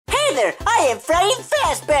there, I am Freddy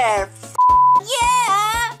Fazbear.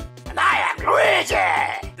 Yeah! And I am Luigi.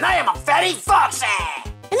 And I am a Freddy Foxy.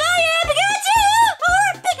 And I am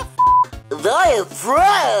Pikachu! And I am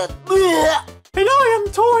Fred. And I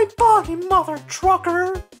am ToyBonnie, mother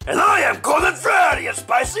trucker. And I am Golden Freddy, a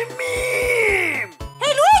spicy meme.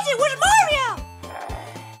 Hey Luigi, where's Mario?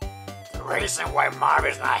 The reason why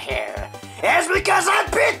Mario's not here is because I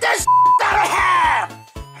beat this out of him!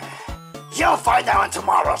 You'll find out in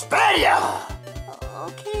tomorrow's video!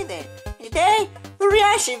 Okay then. Today, the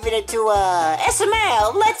reaction video to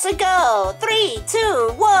SML. Let's go. 3,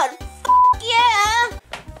 2, 1. Yeah!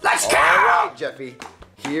 Let's go! Alright, Jeffy.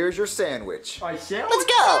 Here's your sandwich. Let's go!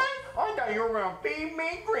 I thought you were gonna feed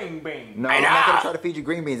me green beans. No, I'm not gonna try to feed you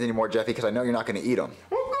green beans anymore, Jeffy, because I know you're not gonna eat them.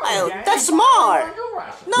 Oh, that's smart!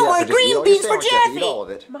 No more green beans for Jeffy! Eat all of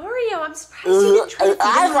it. Mario, I'm surprised you didn't try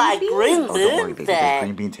I like green Oh, don't worry, beans. baby. There's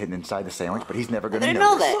green beans hidden inside the sandwich, but he's never gonna I didn't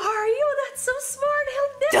know notice. that. Mario, that's so smart. He'll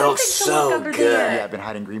That never looks think to look so under good. there. Yeah, I've been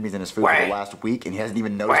hiding green beans in his food for the last week, and he hasn't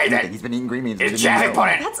even noticed anything. He's been eating green beans. Is Jeffy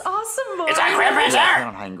putting? That's awesome, Mario. Is that green beans I plan there?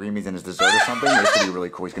 on hiding green beans in his dessert or something. It's gonna be really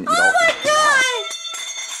cool. He's gonna eat all Oh of my it. god!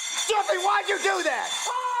 Jeffy, why'd you do that?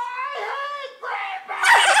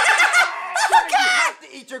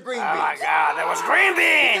 Eat your green beans. Oh my god, there was green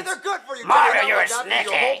beans! They're good for you. Mario, you're a a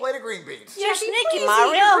sneaky. whole plate of green beans. You're Jeffy, sneaky, please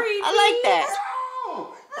Mario. eat your green I like that.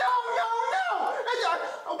 No!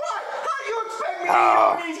 What? How do you expect me to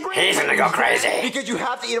Oh, eat these green he's gonna go crazy. Because you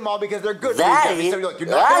have to eat them all because they're good Daddy, for you, Jeffy. So look, you're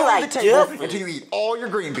I not going to like leave the table Jeffy. until you eat all your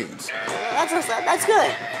green beans. That's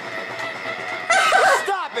good.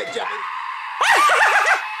 Stop it, Jeffy.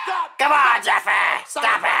 Stop. Come on, Jeffy!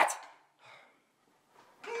 Stop it!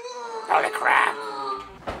 Holy crap.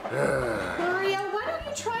 Mario, why don't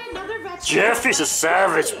you try another vegetable? Jeffy's a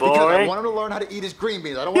savage, Because I boy. want him to learn how to eat his green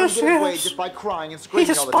beans. I don't want Yes, him to get away yes. just by crying and screaming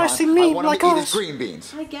He's a all the time. spicy I meme want him like to eat his us. green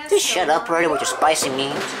beans. I guess Just so, shut up, Freddy, Mario. with your spicy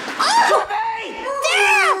memes.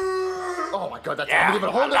 Oh my god, that's Yeah, I'm giving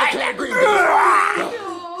a whole I nother like can it. of green beans.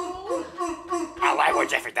 I like when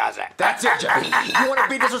Jeffy does it. That's it, Jeffy. You want to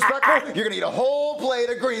be disrespectful? You're going to eat a whole plate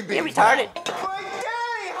of green beans. You're retarded. But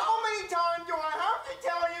Daddy, how many times do I have to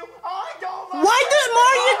tell you I don't like Why does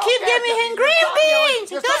Mario keep giving him green beans?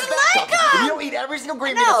 He Just doesn't stop that. like If you them! don't eat every single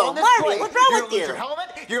green I bean that's know, on this Mario, plate, what's wrong you're with gonna lose you? your helmet,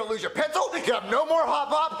 you're gonna lose your pencil, you're gonna have no more Hop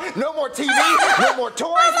Pop, no more TV, no more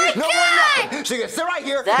toys, no more nothing. So you're gonna sit right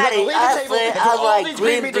here, Daddy, you're gonna leave the table until I all like these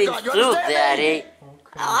green beans beans are gone. You too, understand Daddy.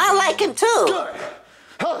 Oh, I like him too. Good.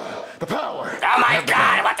 The power. Oh my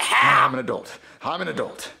god, what the hell? I'm an adult. I'm an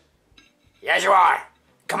adult. Yes, you are.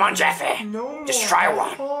 Come on, Jeffy. No Just more try Hop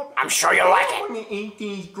one. Pop. I'm sure you'll like I it. want to eat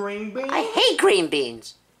these green beans. I hate green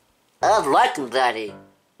beans. I like them, Daddy.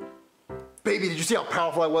 Baby, did you see how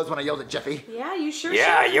powerful I was when I yelled at Jeffy? Yeah, you sure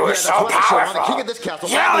Yeah, should. you were that's so what I showed. I'm the powerful. king of this castle.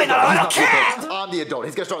 Yelling I'm the at a adult. little He's not kid. the adult. I'm the adult.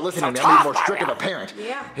 He's gonna start listening So to me. I'm gonna be more tough, strict of a Mario. parent.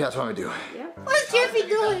 Yeah. That's what I'm gonna do. Yeah. What's Jeffy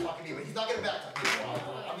doing? He's not gonna back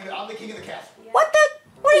talk to me. I'm the king of the castle.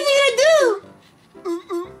 What is he gonna do?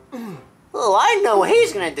 Oh, I know what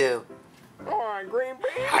he's gonna do. All right, green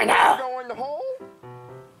beans. I know. Go in the hole.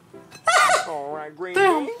 All right, green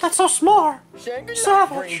Damn, beans. that's so smart. Say goodnight,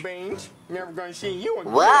 Savage. green beans. Never gonna see you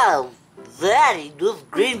again. Wow, Daddy, those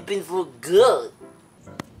green beans look good.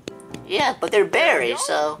 Yeah, but they're berries,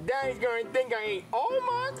 so. Daddy's gonna think I ate all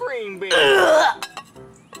my green beans.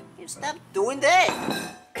 You stop doing that.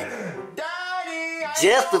 Daddy, I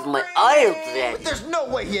Jeff ate is my all idol green today. But there's no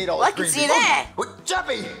way he ate all I his can green see beans. that. What,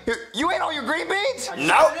 Jeffy, you ate all your green beans?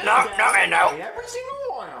 No, no, no, and no. Every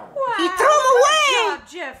single one of them. Wow, He threw 'em away. Good job,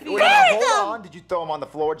 Jeffy. Wait, Bury hold them. on. Did you throw them on the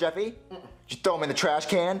floor, Jeffy? Did you throw them in the trash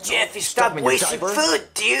can? Jeffy, Stuff stop 'em in your wasting diaper? food,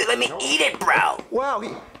 dude. Let me eat it, bro. Wow,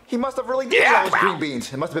 he must have really did eat Yeah, all his wow. green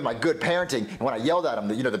beans. It must have been my good parenting. And when I yelled at him,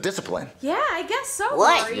 the discipline. Yeah, I guess so,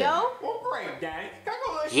 What? Mario. Well, great, Daddy. Can I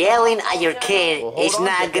go listen Yelling to at your kid Well, hold is on,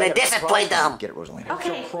 not Jeffy, I gonna gotta discipline try. them. Get it, Rosalina.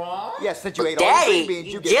 Okay. Try? Yes, since you ate all the Daddy, green beans,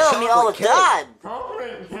 you you get yell at me all the chocolate cake. time.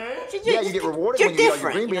 Chocolate cake? Yeah, you get rewarded You're when you eat all your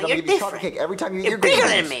different. green beans. You know, I'm you're gonna give you chocolate different. cake every time you eat You're your green bigger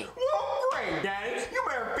beans. than me. Well, great, Daddy. You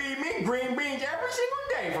better feed me green beans every single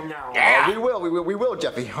day from now on. Yeah. We will,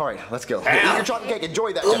 Jeffy. All right, let's go. Yeah. Eat your chocolate cake.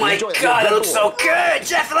 Enjoy that. Oh Jeffy. my Enjoy that. god, You're it a looks good so boy. good.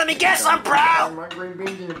 Jeffy, let me get some, bro. My green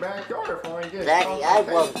beans in the backyard if I get Daddy, I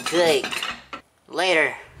want cake.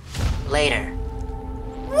 Later. Later.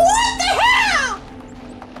 What the hell?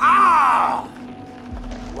 Oh!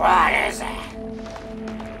 What is it?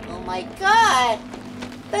 Oh my god!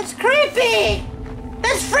 That's creepy!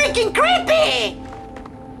 That's freaking creepy!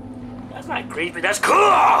 That's not creepy, that's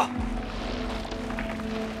cool!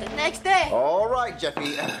 The next day. All right,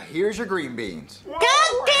 Jeffy. Here's your green beans.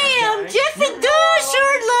 Goddamn! Jeffy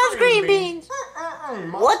sure loves green beans!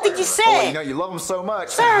 What did you Oh, say? you know you love them so much.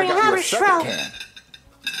 Sorry, I got I'm you having a a second stroke.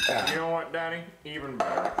 can. You what, Daddy? Even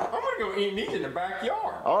better. I'm gonna go eat these in the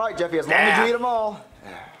backyard. All right, Jeffy, as long as you eat them all.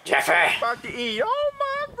 Jeffy. About to eat all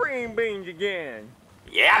my green beans again.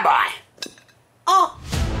 Yeah, boy. Oh!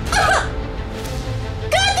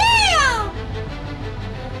 Goddamn!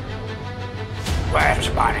 Where's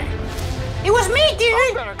Bonnie? It was me, I'm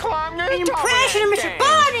dude! gonna climb this You top of crashing that Mr. thing.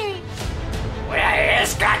 Bonnie! Where he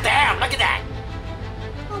is? Goddamn, look at that.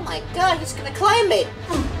 Oh my god, he's gonna climb it!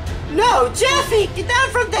 No, Jeffy, get down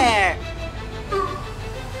from there!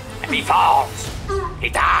 If he falls, he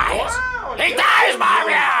dies. Wow, He dies,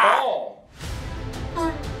 Mario!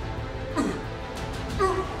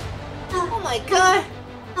 Oh my god!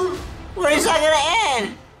 Where is that gonna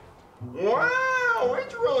end? Wow,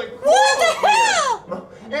 it's really cool. What the hell?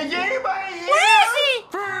 Is anybody here? Where is he?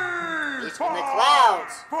 He's in the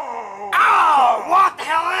clouds. Oh, what the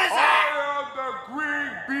hell is that? I am the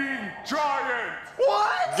green bean giant.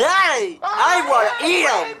 What? Daddy, I wanna eat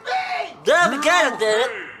him! There we got him, did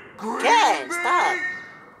it! Ken, stop!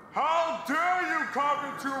 How dare you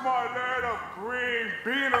come into my land of green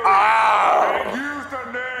beanery Oh. and use the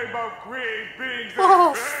name of green beans?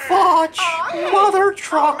 Oh, fudge. Mother I've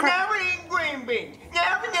trucker. never eaten green beans.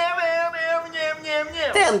 Never.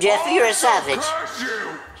 Damn, Jeffy, you're a savage. Curse you!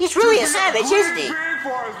 He's really a savage, isn't he?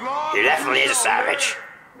 He definitely is a savage.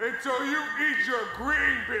 Until you eat your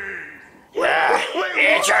green beans. Yeah,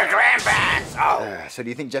 eat your grandparents. Oh, So do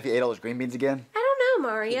you think Jeffy ate all those green beans again? I don't know,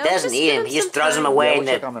 Mario. He doesn't Just eat give him, he just some throws him time. away Yeah, in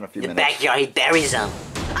we'll check on him in a few the minutes. backyard, he buries them.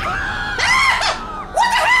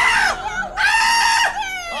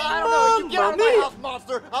 I don't know. You get out of my house,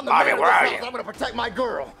 monster. I'm the Mario, man of where this are house. you? I'm gonna protect my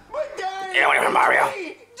girl. But Daddy, You don't hear Mario?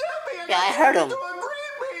 Jeffy, Yeah, I heard him. To a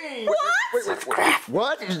green bean. Wait, crap.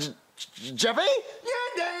 What? Jeffy? Yeah,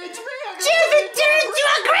 Daddy, it's me. I got Jeffy to turned into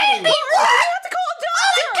a green bean! What? I have to call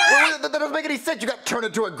a doctor! That doesn't make any sense. You got turned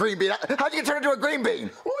into a green bean. How'd you get turned into a green bean?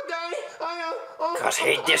 Oh, Daddy, 'Cause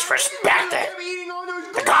he disrespected eating all those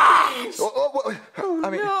the green gods. beans.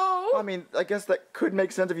 I mean, I guess that could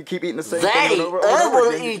make sense if you keep eating the same Daddy, thing over and I over wanna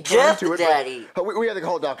again. You eat turn into Jeffy, it, Daddy. but- We have to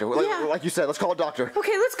call a doctor. Like you said, let's call a doctor.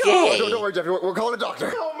 Okay, let's go. Okay. Don't worry, Jeffy. We're calling a doctor.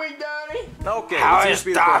 Help me, Daddy. Okay, How is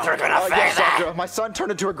doctor gonna Yes, fix that? doctor. My son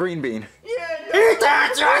turned into a green bean. Yeah, He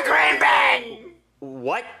Daddy. turned to a green bean.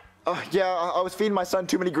 What? Yeah, I was feeding my son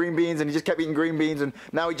too many green beans, and he just kept eating green beans, and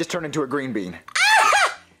now he just turned into a green bean.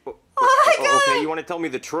 Okay, you want to tell me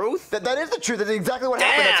the truth? That is the truth. That's exactly what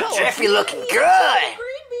happened. Damn, Tell us. Jeffy looking good.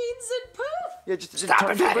 Green beans and poof. Yeah, just Stop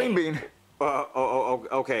turned it, into a Daddy. green bean.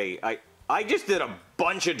 Okay. I just did a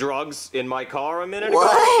bunch of drugs in my car a minute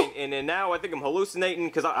What? ago, and now I think I'm hallucinating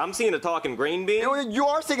because I'm seeing a talking green bean. You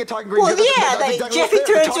are seeing a talking green Well, bean. yeah, That's but exactly Jeffy what's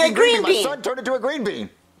there. turned A into talking a green bean. My son turned into a green bean.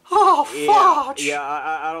 Oh, Yeah, fudge. yeah,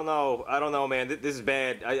 I don't know. I don't know, man. This is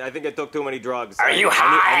bad. I think I took too many drugs. Are you I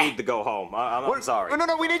high? need to go home. I'm sorry.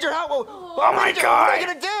 No, we need your help. Oh my What God. are you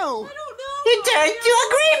gonna do? He turned into a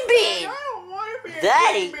green bean! I don't want to be a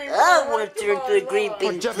Daddy, green bean I for want the to turn rest into a of green my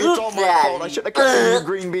bean life. Jeffy, too, it's all my fault. I Daddy. should have kept you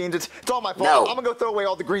green beans. It's all my fault. No. I'm gonna go throw away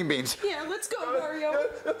all the green beans. Yeah, let's go, Mario.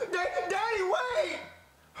 Daddy, wait!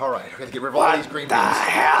 All right, we gotta get rid of all What these green the beans.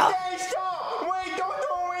 hell? Daddy, stop! Wait, don't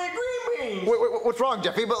throw away the green beans! What's wrong,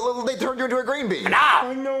 Jeffy? But they turned you into a green bean. No.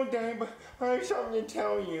 I know, Daddy, but I have something to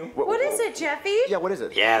tell you. What is it, Jeffy? Yeah, what is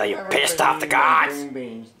it? Yeah, you I've pissed been off the eating my gods. Green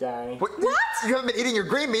beans, Daddy. What? You haven't been eating your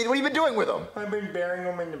green beans. What have you been doing with them? I've been burying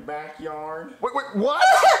them in the backyard. What?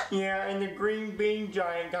 Yeah, and the green bean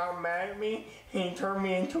giant got mad at me and he turned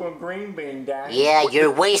me into a green bean, Daddy. Yeah,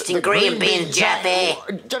 you're wasting The green beans, Jeffy!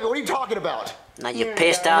 Jeffy, what are you talking about? Now you Yeah,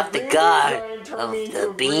 pissed Daddy, off the green god giant turned of me into the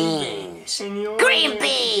a green bean. beans. And the only Green way I can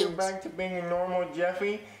beans! get back to being a normal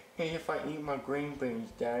Jeffy is if I eat my green beans,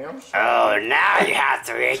 Daddy. I'm Oh, sorry. now you have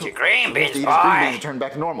to eat your green beans, To eat his green beans boy. and turn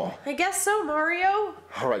back to normal. I guess so, Mario.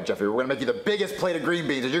 All right, Jeffy, we're gonna make you the biggest plate of green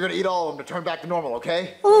beans, and you're gonna eat all of them to turn back to normal,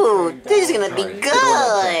 okay? Ooh, this is gonna be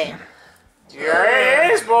good! Yeah,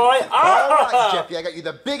 it is, boy. All right, Jeffy, I got you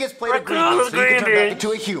the biggest plate of green beans, so you can turn Green back beans.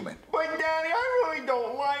 into a human. But Daddy, I really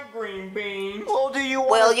don't like green beans. Well, do you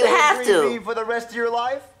want Well, to you stay a have green to. bean for the rest of your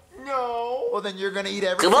life? No. Well, then you're gonna eat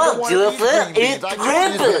everything. Come on, one of these Jeffy, green beans. eat I the told you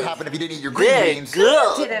this was green gonna happen if you didn't eat your green Very beans. Did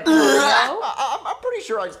good! it, Mario? I'm pretty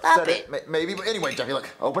sure I Stop said it. Maybe, but anyway, Jeffy, look,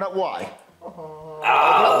 open up wide. Oh, Open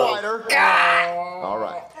up wider. God. All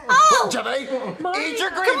right. Oh! Jeffy, Mario. eat your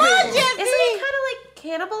green Come on, beans. Jeffy! Isn't it kind of like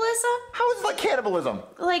cannibalism? How is it like cannibalism?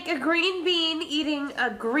 Like a green bean eating a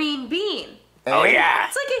green bean. Oh, yeah.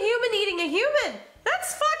 It's like a human eating a human.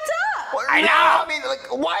 That's fucked up. Well, I no, know. I mean,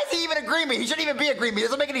 like, why is he even a green bean? He shouldn't even be a green bean. It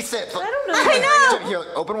doesn't make any sense. I don't know. I know! Jeffy, here, look,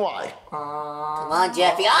 open wide. Come on,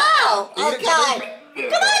 Jeffy. Oh! Oh, Eat it, God! Jeffy.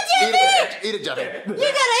 Come on, Eat Jeffy! it, Jeffy. You gotta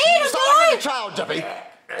eat it, Stop like a boy! child, Jeffy.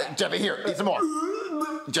 Jeffy, here, eat some more.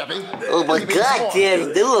 Jeffy. Oh my God,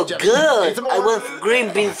 dude, they look Jeffy, good. eat some more. I want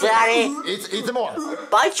green beans, Daddy. Eat some more.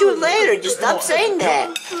 Bite you later. Just stop saying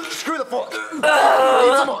that. Screw the fork. Eat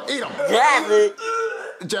some more. Eat them. Daddy.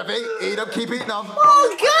 Jeffy, eat them. Keep eating them.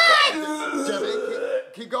 Oh God! Jeffy,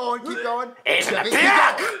 keep going. Keep going. He's in the Jeffy, pig.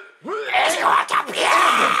 He's going to pig.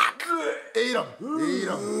 Eat them. Eat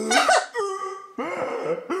them.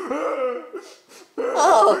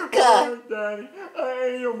 Oh God! Daddy, I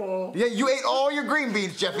ate them all. Yeah, you ate all your green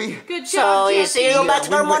beans, Jeffy. Good So job, you see, you go back to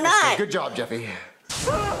normal night. Good job, Jeffy. He's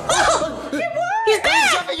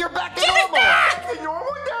back. Jeffy, you're back to Jeffy's normal. back.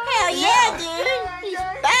 Hell yeah, dude. He's I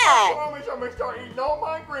back. promise I'm gonna start eating all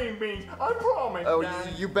my green beans. I promise. Oh,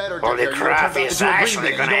 Daddy. you better. Holy Jeffy, crap, you're he's gonna turn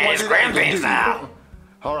actually into a gonna green bean. eat his You don't green want to do beans that. now.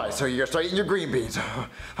 All right, so you're gonna start eating your green beans.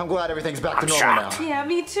 I'm glad everything's back to I'm normal shocked. now. Yeah,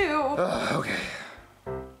 me too. Okay.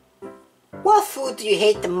 What food do you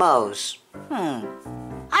hate the most?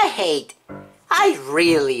 I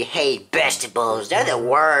really hate vegetables. They're the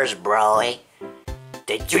worst, bro.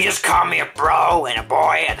 Did you just call me a bro and a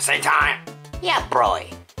boy at the same time? Yeah, bro.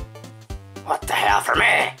 What the hell for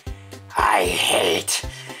me? I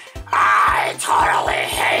totally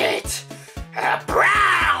hate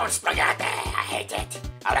brown spaghetti. I hate it.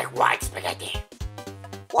 I like white spaghetti.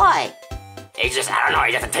 Why? I don't know,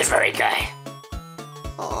 it doesn't taste very good.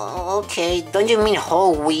 Oh, okay. Don't you mean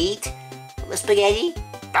whole wheat spaghetti?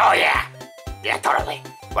 Oh yeah. Yeah, totally.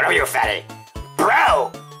 What are you, fatty?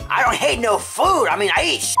 Bro, I don't hate no food. I mean, I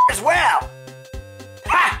eat shit as well.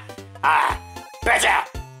 Ha! Bitch.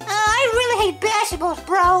 I really hate vegetables,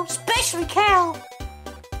 bro. Especially cow.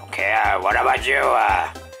 Okay, what about you?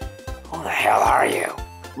 Who the hell are you?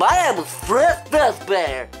 My name is Fred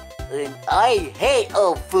Bear, and I hate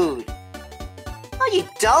all food. Oh, you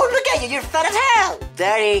don't? Look at you. You're fat as hell.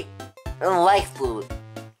 Daddy, I don't like food.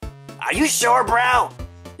 Are you sure, bro?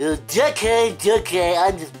 Okay,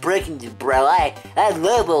 I'm just breaking you, bro. I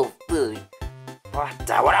love all food. What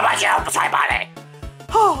about you, ToyBonnie?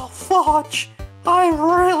 Oh, fudge. I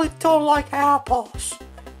really don't like apples.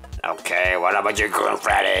 Okay, what about you,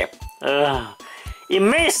 Freddy? It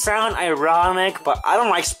may sound ironic, but I don't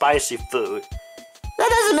like spicy food. That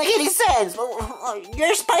doesn't make any sense.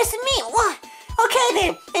 You're spicy meat. What? Okay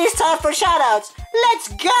then, it's time for shoutouts. Let's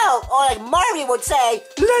go! Or like Mario would say,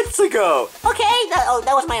 Let's go! okay,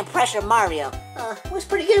 that was my impression of Mario. It was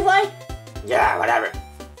pretty good, right? Yeah, whatever.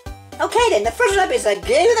 Okay then, the first one up is a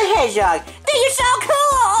Game of the Hedgehog. Dude, you're so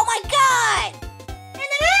cool! Oh my god! And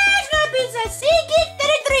the next one up is a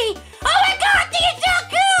SeaGeek33. Oh my god, dude, you're so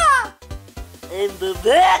cool! And the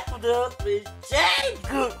next one up is Johnny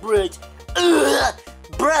Goodbridge.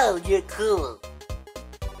 Bro, you're cool.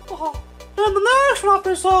 Oh, and the next one up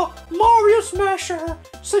is Mario Smasher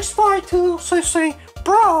 652CC.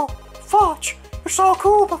 Bro, fudge. You're so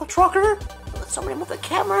cool, mother trucker. Somebody move the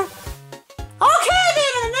camera. Okay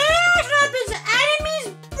then, and the next one up is Enemies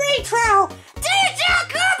Retro. Dude, you're so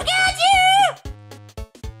cool, Pikachu!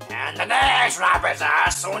 And the next rap is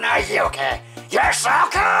Asuna Yuki. You're so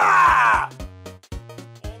cool!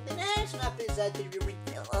 And the next one up is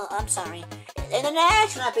I'm sorry. And the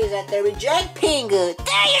next one up is the Reject Pingu. Dude,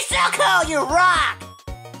 you're so cool, you rock!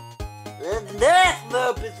 And the next one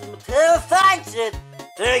up is Mateo Sanchez.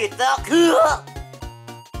 Dude, you're so cool!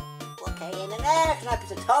 Okay, and the next one up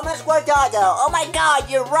is Thomas Guardado. Oh my god,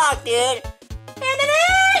 you rock, dude! And the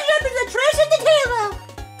next one up is Trisha Tequila.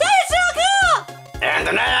 Dude, you're so cool! And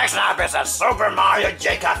the next rap is Super Mario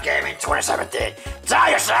Jacob Gaming 2017.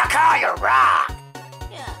 You're so cool, you rock!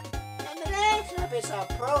 Yeah. And the next one up is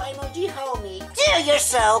Pro Emoji Homie. Dude, you're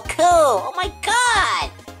so cool! Oh my god!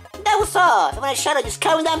 That was all. If you want to shout out, just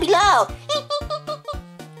comment down below.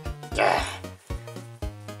 Yeah.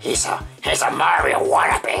 He's a Mario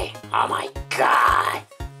wannabe. Oh my god.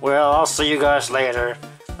 Well, I'll see you guys later.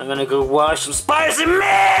 I'm gonna go watch some spicy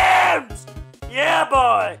memes! Yeah,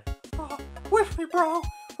 boy! With me, bro.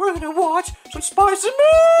 We're gonna watch some spicy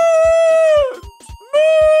memes!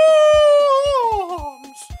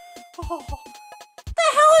 Memes! Oh. The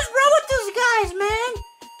hell is wrong with those guys, man?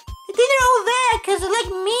 They think they're all there because they like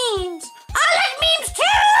memes. I like memes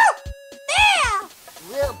too! Yeah!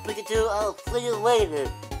 Well, Pikachu, I'll see you later.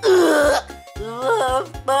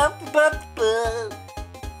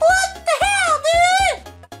 What the hell, dude?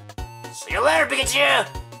 See you later, Pikachu.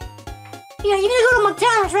 Yeah, you need to go to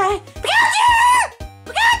McDonald's, right?